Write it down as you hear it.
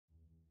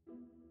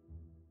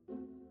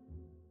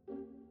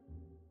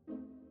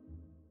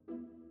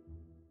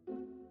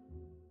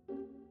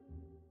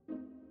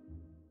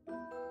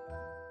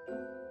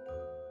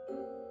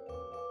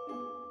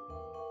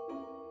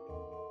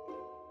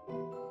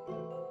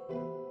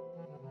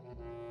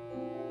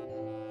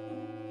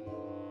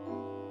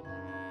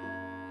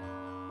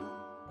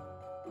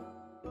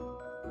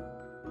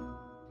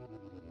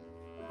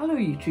Hello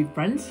YouTube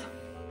friends.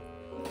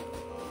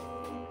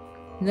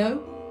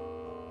 No,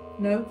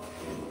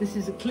 this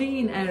is a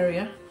clean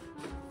area.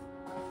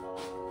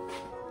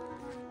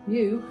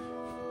 You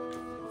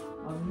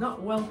are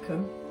not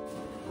welcome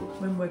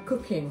when we're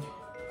cooking.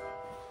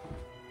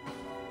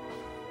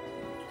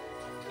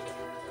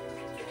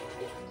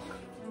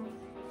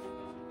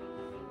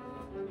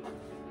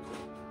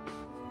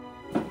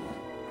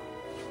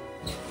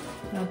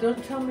 Now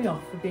don't tell me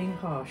off for being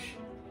harsh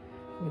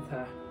with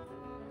her,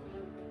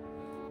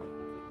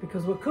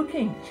 because we're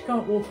cooking. She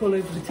can't walk all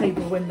over the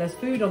table when there's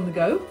food on the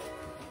go.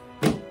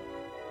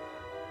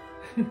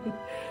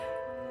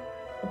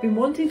 I've been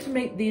wanting to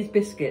make these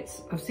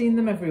biscuits. I've seen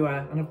them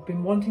everywhere and I've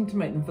been wanting to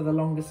make them for the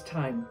longest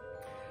time.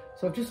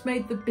 So I've just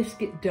made the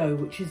biscuit dough,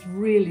 which is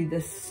really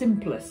the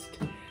simplest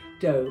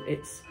dough.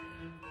 It's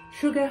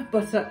sugar,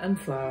 butter and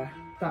flour.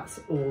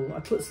 That's all. I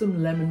put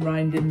some lemon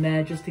rind in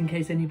there just in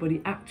case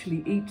anybody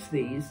actually eats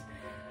these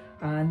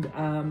and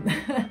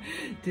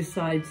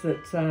decides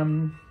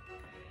that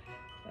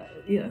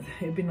you know,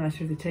 it'd be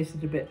nicer if they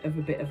tasted a bit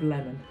of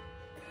lemon.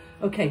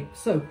 Okay,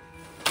 so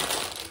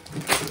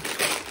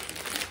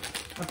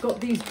I've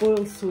got these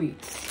boiled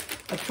sweets.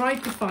 I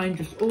tried to find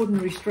just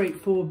ordinary,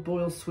 straightforward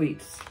boiled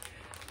sweets,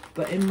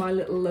 but in my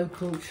little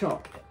local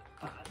shop,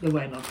 they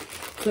were not.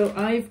 So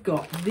I've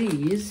got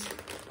these,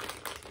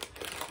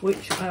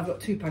 which I've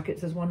got 2 packets,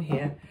 there's one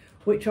here,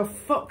 which are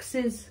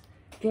Fox's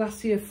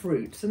Glacier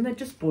Fruits, and they're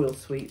just boiled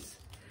sweets.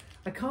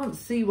 I can't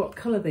see what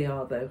colour they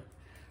are though.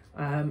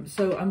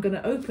 So I'm going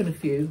to open a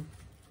few.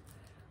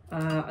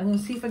 I'm going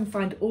to see if I can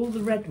find all the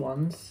red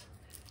ones.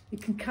 You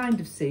can kind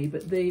of see,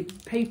 but the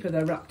paper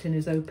they're wrapped in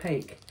is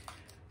opaque.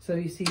 So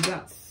you see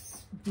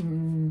that's,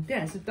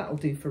 yeah, so that'll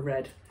do for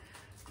red.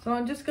 So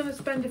I'm just going to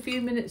spend a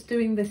few minutes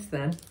doing this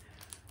then,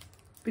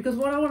 because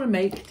what I want to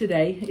make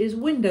today is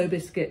window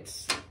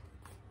biscuits.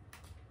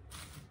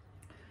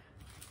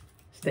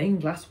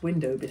 Stained glass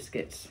window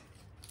biscuits.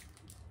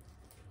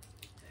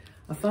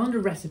 I found a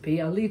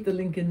recipe, I'll leave the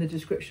link in the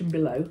description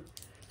below,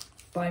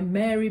 by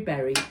Mary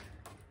Berry,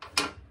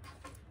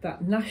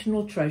 that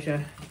national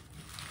treasure.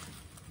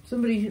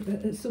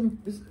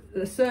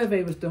 A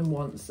survey was done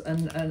once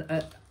and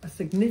a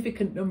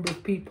significant number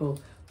of people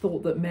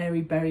thought that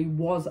Mary Berry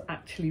was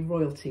actually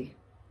royalty.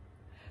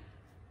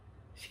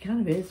 She kind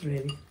of is,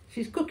 really.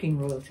 She's cooking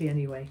royalty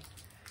anyway.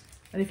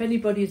 And if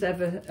anybody's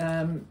ever,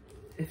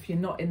 if you're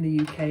not in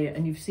the UK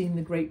and you've seen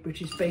the Great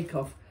British Bake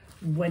Off,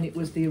 when it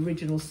was the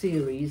original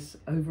series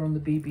over on the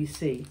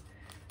BBC,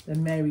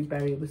 then Mary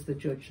Berry was the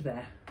judge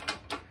there.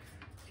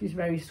 She's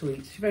very sweet,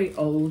 she's very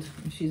old,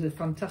 and she's a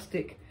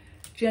fantastic,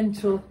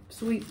 gentle,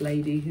 sweet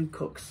lady who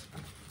cooks.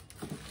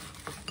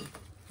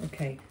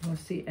 Okay, I'll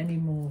see any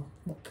more.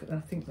 I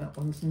think that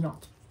one's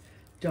not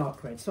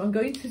dark red. So I'm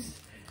going to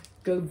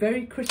go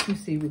very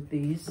Christmassy with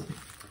these.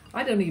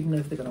 I don't even know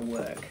if they're going to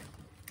work,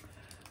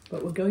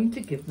 but we're going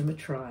to give them a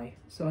try.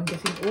 So I'm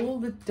getting all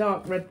the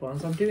dark red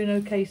ones. I'm doing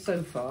okay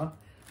so far.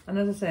 And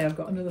as I say, I've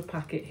got another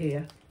packet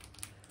here.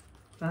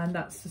 And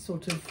that's the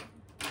sort of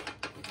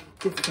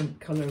different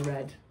colour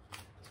red.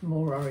 It's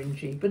more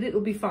orangey, but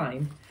it'll be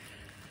fine.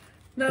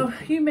 Now,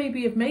 you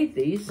maybe have made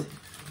these,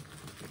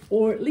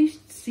 or at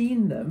least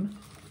seen them.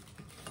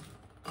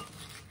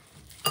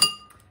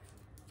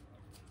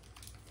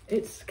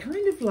 It's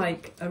kind of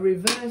like a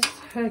reverse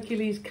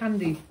Hercules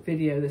candy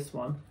video, this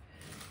one,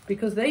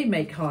 because they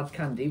make hard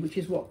candy, which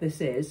is what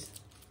this is,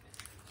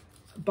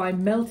 by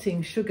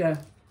melting sugar.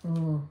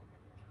 Oh,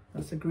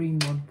 that's a green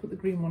one. Put the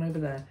green one over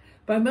there.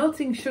 By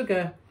melting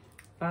sugar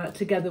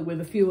together with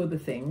a few other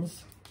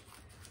things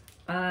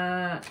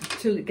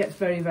till it gets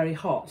very, very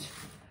hot,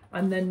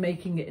 and then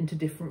making it into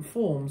different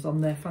forms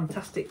on their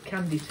fantastic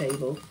candy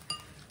table.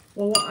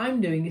 Well, what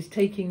I'm doing is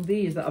taking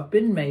these that have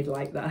been made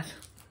like that,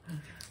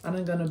 and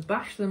I'm going to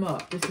bash them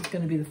up. This is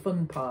going to be the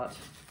fun part.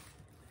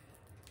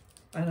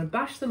 I'm going to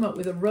bash them up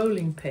with a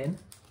rolling pin.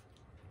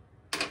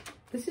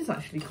 This is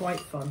actually quite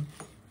fun,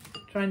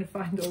 trying to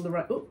find all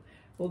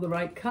the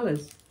right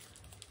colours.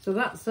 So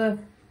that's a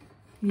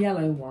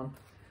yellow one.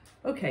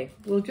 Okay,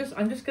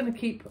 I'm just going to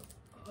keep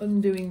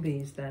undoing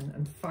these then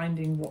and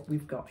finding what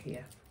we've got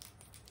here.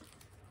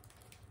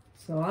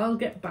 So I'll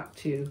get back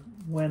to you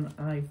when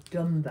I've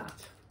done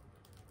that.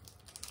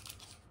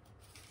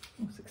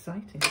 Oh, it's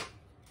exciting.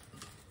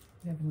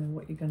 You never know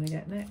what you're going to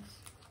get next.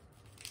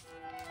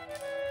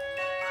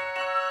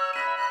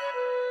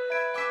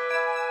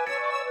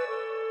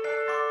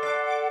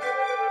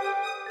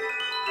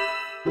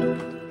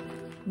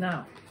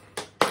 Now,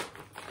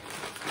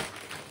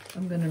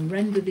 I'm going to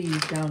render these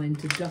down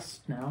into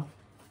dust now.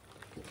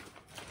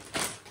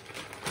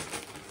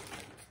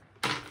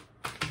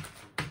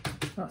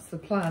 That's the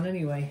plan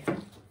anyway.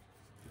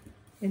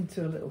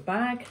 Into a little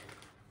bag,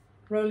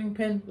 rolling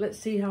pin. Let's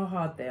see how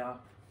hard they are.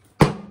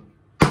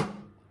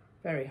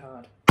 Very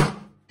hard.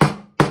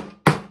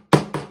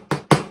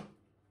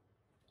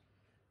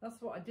 That's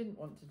what I didn't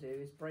want to do,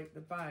 is break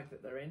the bag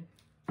that they're in.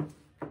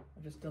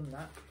 I've just done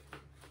that.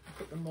 I'll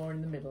put them more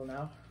in the middle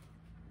now.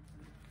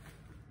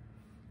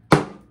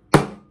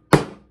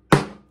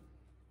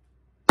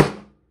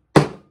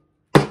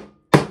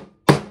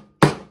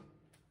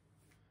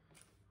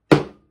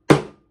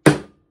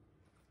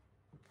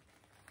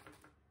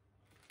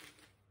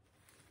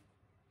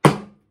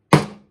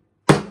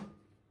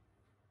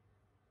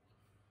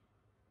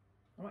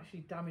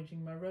 actually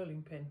damaging my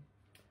rolling pin.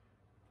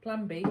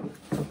 Plan B,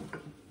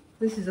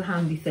 this is a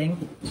handy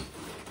thing.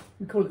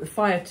 We call it the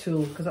fire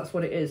tool because that's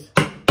what it is.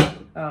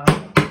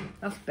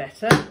 That's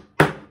better.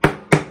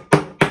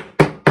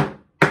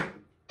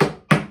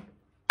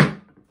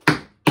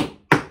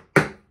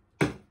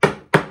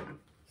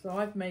 So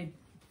I've made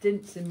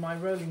dints in my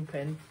rolling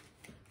pin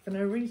for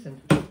no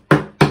reason.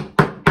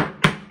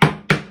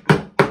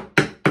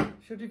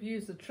 Should have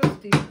used the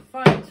trusty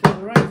fire tool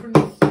right from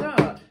the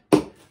start.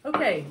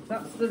 Okay,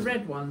 that's the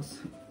red ones.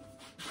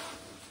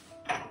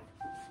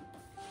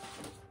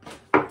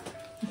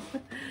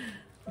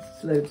 This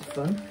is loads of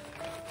fun.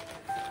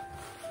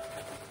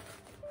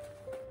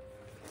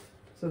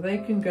 So they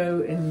can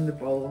go in the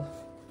bowl.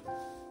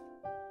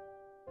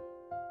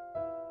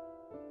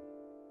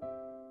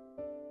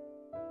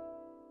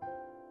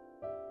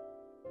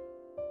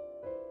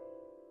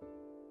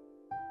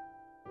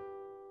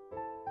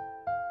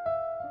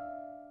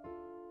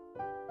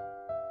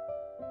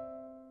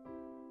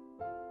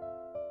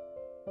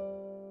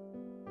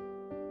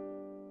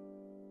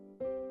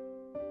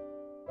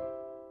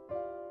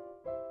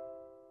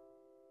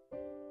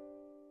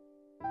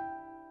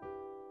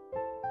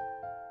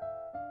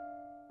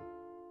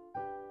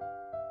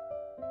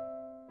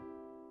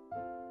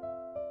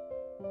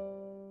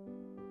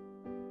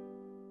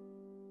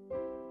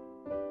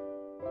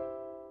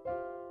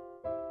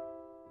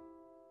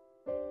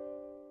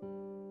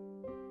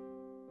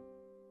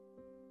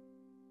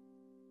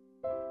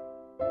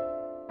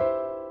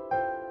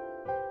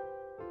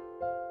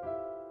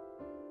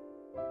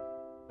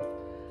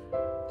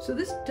 So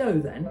this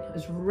dough then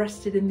has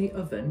rested in the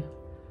oven.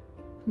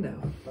 No,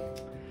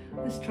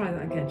 let's try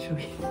that again, shall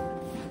we?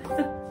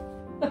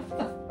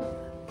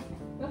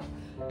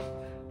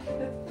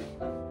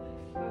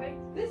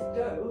 Right, this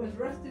dough has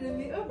rested in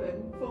the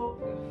oven for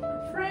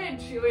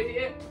French, you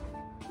idiot.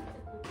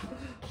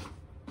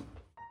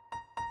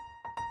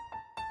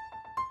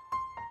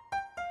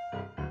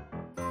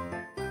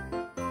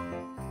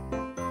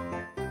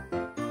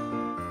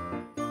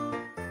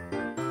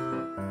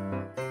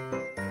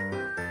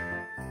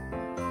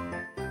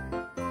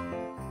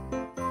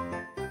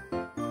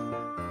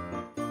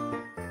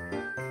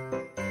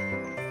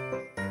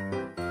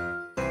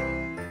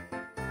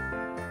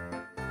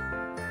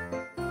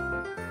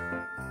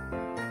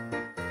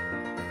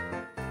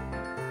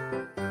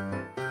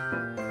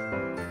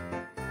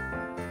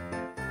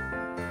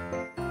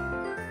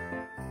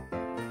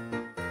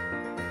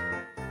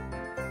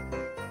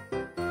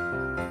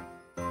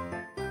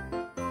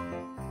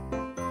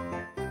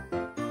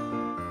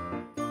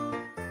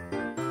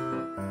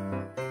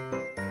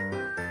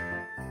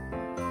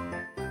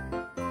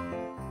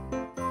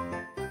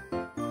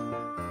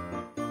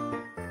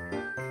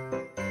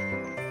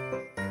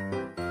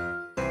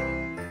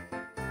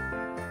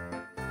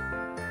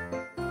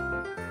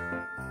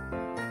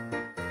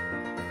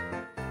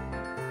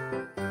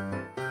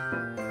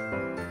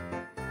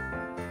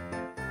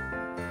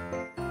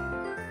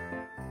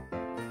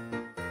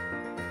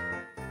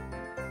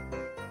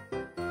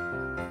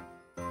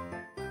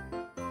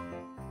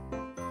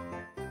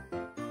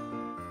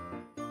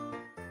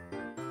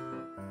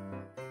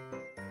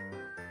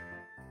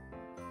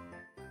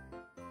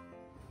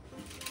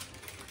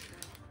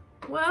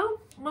 Well,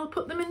 we'll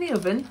put them in the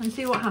oven and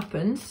see what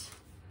happens.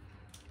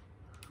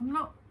 I'm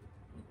not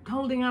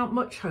holding out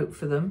much hope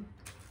for them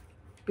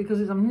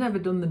because I've never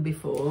done them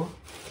before.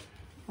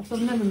 I've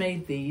never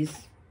made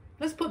these.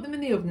 Let's put them in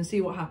the oven and see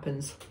what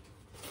happens.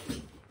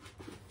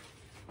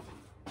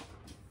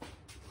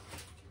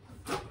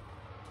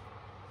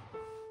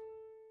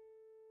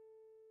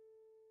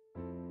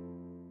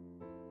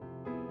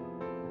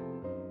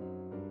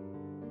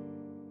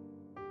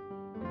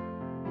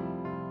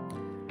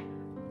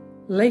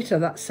 Later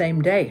that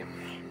same day,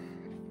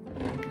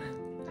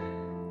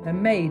 they're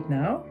made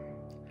now.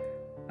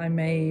 I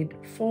made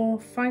 4,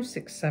 5,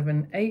 6,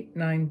 7, 8,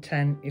 9,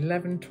 10,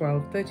 11,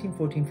 12, 13,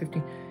 14,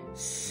 15,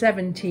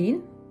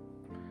 17,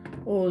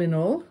 all in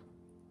all.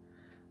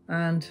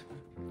 And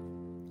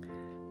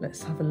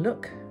let's have a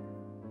look.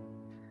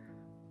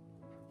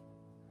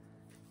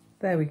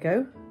 There we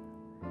go.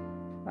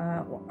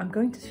 I'm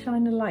going to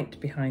shine a light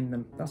behind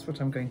them. That's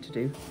what I'm going to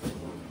do.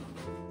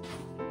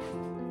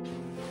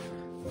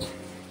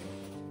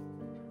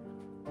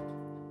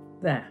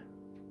 There.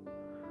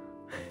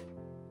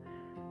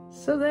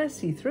 So they're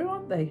see-through,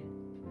 aren't they?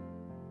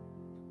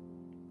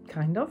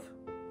 Kind of.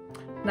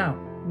 Now,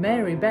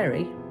 Mary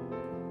Berry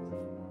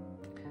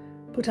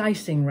put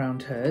icing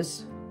round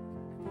hers.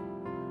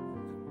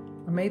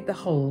 I made the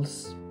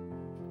holes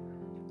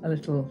a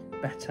little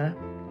better,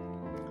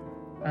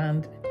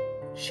 and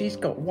she's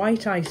got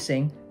white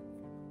icing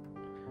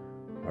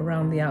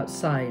around the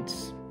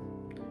outsides.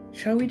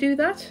 Shall we do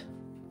that?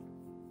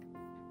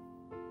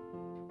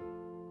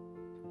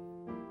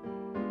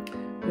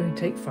 It would only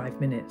take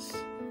 5 minutes,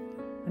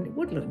 and it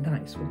would look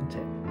nice, wouldn't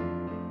it?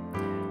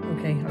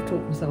 Okay, I've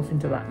talked myself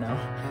into that now.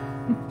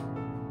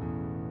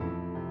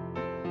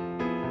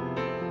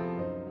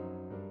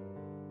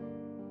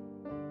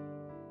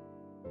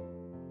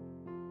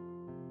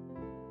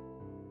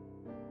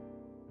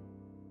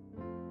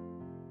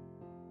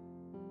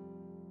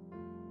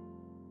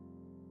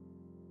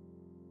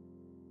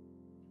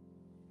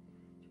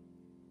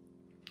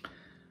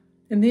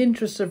 In the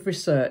interest of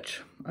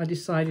research, I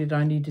decided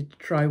I needed to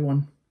try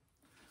one.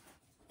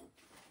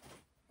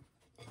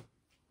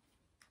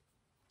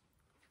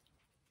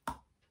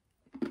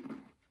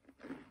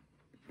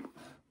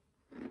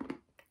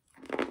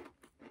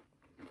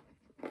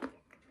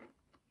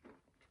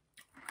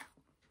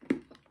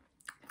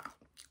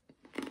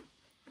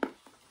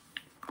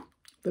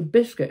 The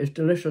biscuit is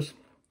delicious,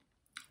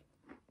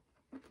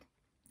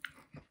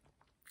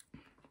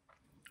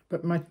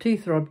 but my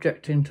teeth are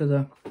objecting to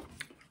the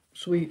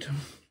sweet.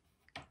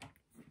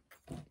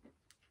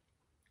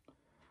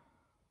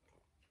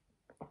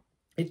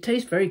 It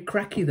tastes very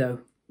cracky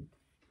though.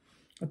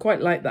 I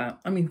quite like that.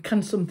 I mean,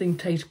 can something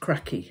taste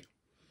cracky?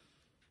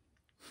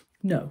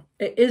 No,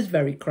 it is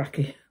very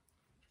cracky.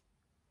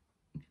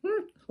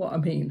 That's what I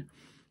mean.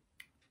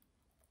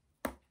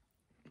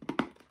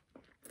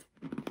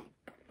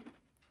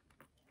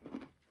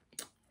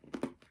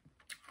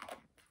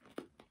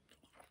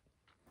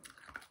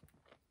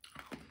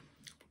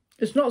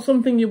 It's not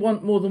something you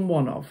want more than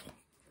one of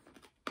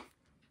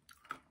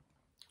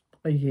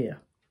a year.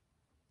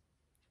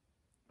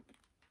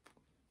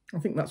 I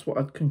think that's what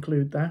I'd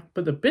conclude there.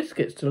 But the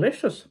biscuit's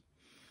delicious.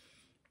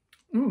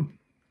 So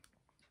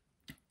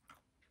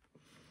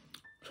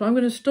I'm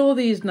going to store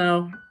these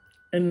now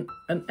in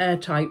an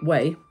airtight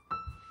way.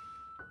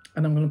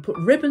 And I'm going to put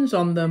ribbons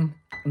on them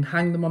and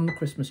hang them on the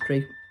Christmas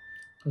tree.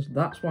 Because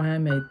that's why I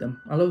made them.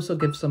 I'll also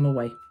give some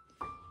away.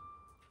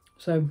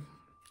 So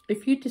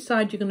if you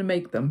decide you're going to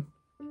make them,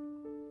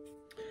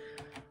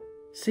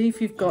 see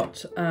if you've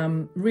got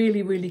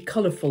really, really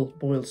colourful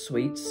boiled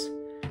sweets,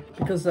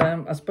 because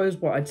I suppose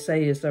what I'd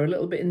say is they're a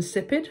little bit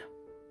insipid.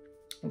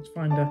 Let's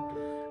find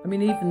I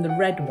mean, even the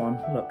red one,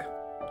 look.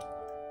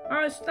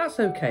 That's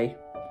okay,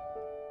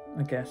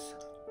 I guess.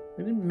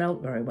 They didn't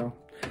melt very well.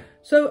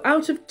 So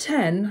out of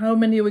 10, how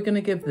many are we going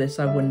to give this,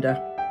 I wonder?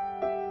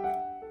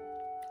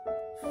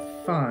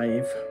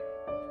 5.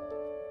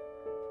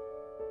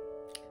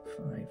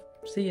 5.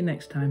 See you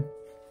next time.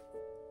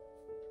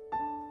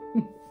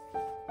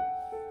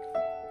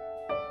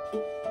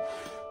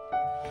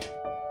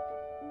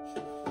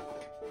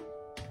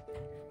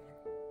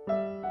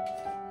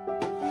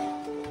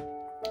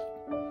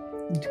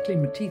 Need to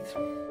clean my teeth.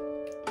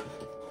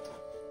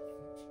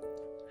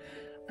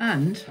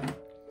 And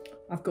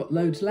I've got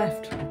loads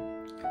left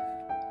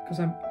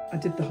because I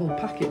did the whole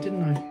packet,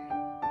 didn't I?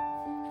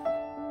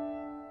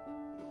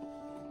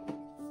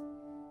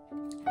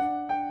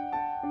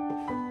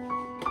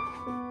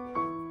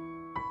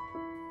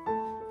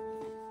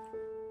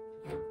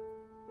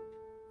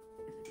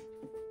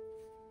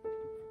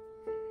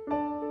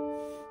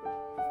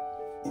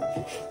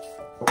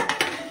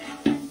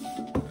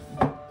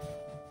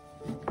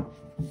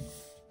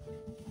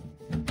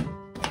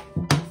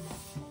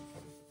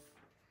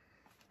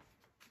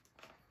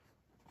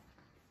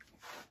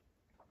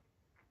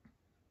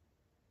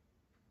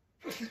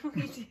 What are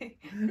you doing?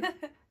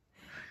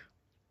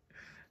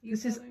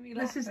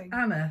 This is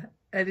Anna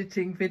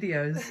editing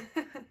videos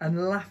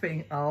and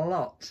laughing a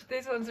lot.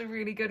 This one's a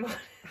really good one.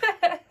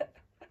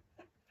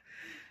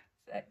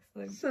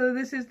 Excellent. So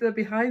this is the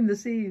behind the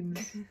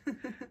scenes.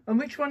 And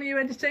which one are you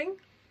editing?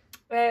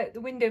 The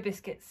window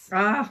biscuits.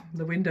 Ah,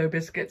 the window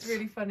biscuits. It's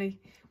really funny.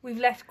 We've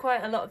left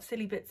quite a lot of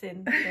silly bits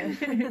in.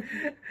 So.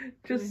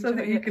 Just so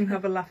that you can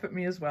have a laugh at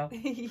me as well.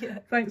 Yeah.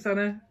 Thanks,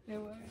 Anna.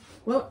 No worries.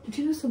 Well,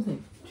 do you know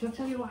something? Shall I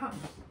tell you what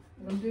happens?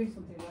 When I'm doing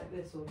something like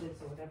this or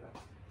whatever,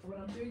 or when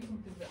I'm doing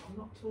something that I'm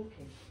not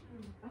talking,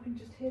 I can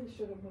just hear the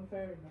sugar plum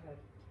fairy in my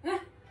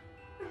head.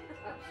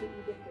 Absolutely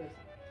ridiculous.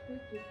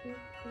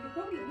 You're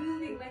probably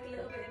moving like a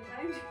little bit in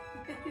time.